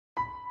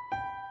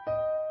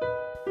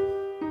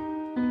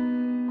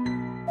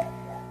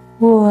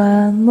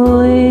One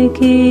more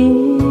kissing,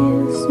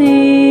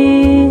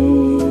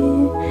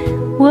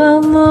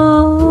 one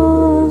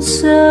more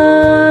sigh.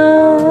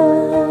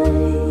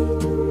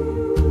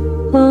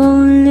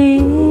 Only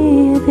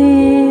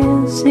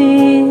this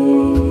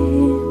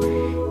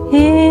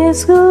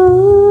is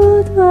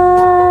goodbye.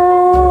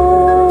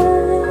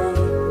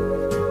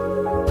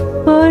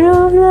 For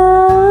of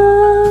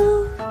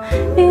love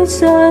is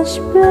such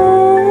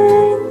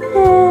pain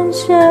and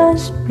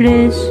such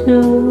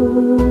pleasure.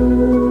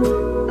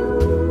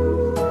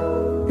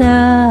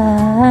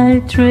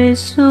 I'll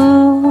treasure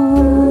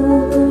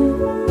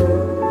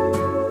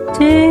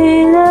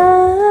till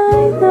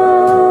I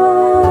die.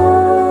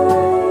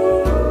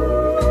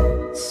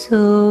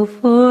 So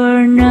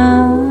for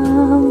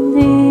now,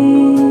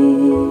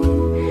 dear,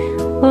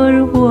 au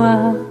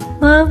revoir,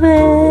 ma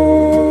belle.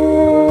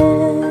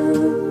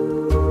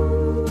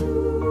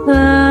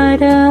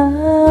 But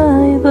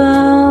I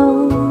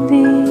found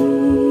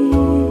thee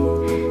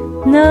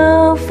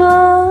now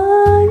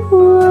far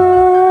away.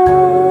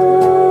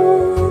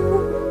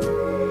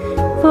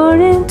 For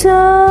in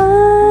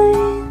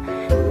time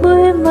we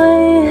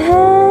may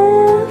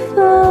have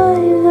our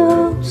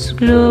love's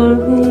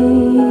glory,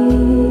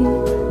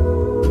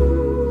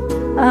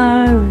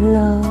 our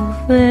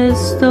love is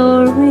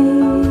story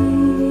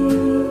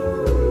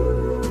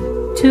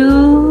to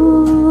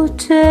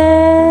tell.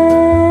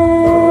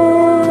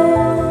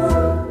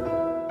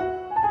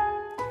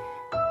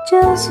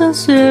 Just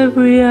as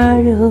every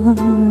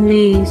iron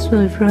leaves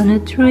fall from the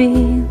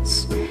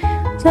trees,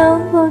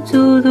 tumble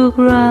to the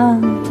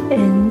ground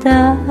and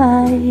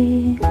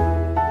die.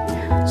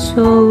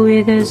 So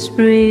with the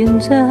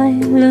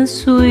springtime, the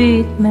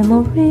sweet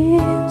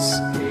memories,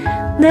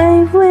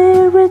 they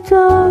will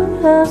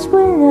return as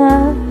when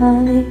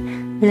I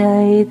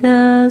lay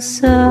the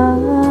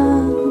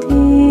sun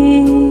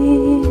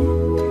deep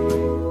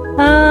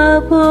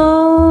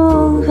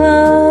upon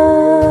high.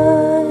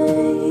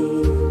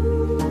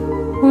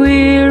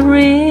 We'll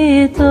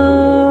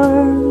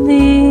return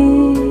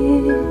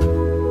thee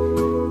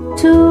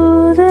to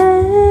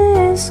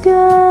the sky,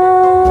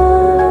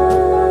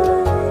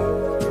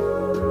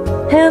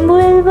 and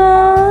will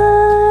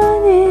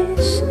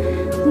banish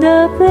the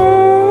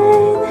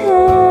pain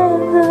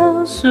and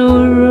the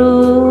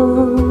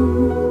sorrow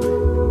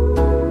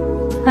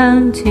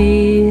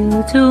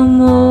until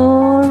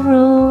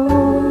tomorrow.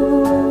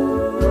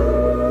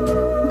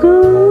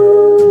 Goodbye.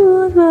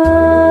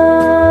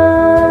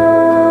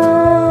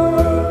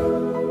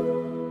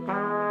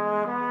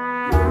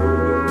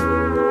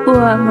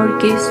 One more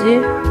kiss,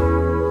 dear.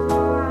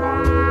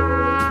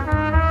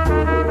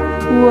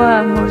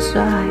 One more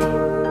sigh.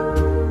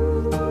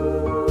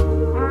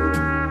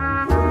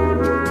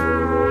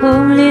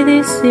 Only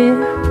this year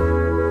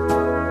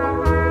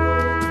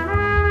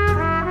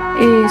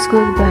is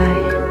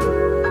goodbye.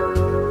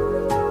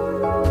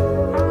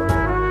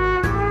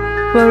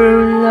 For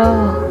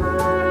love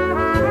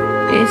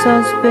is so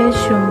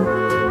special,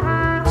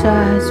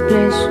 such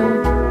pleasure.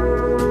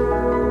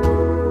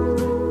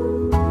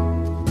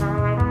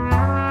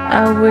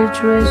 I will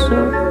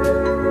treasure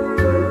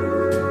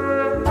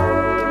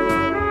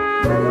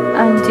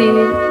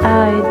until I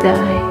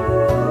die.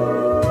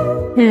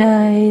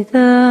 Like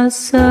the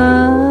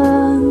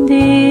sun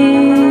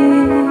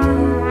deep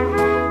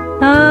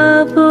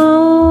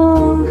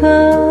upon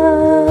high,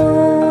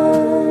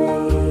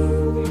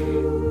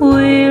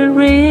 we'll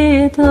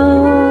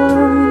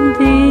return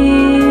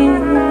thee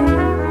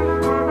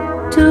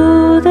to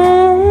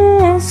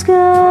the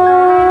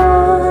sky,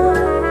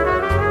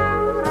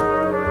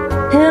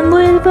 and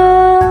will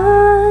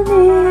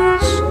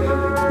banish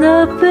the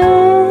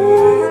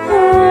pain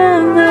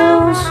and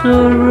the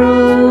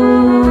sorrow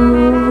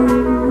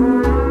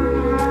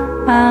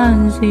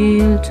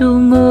until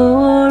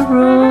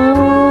tomorrow.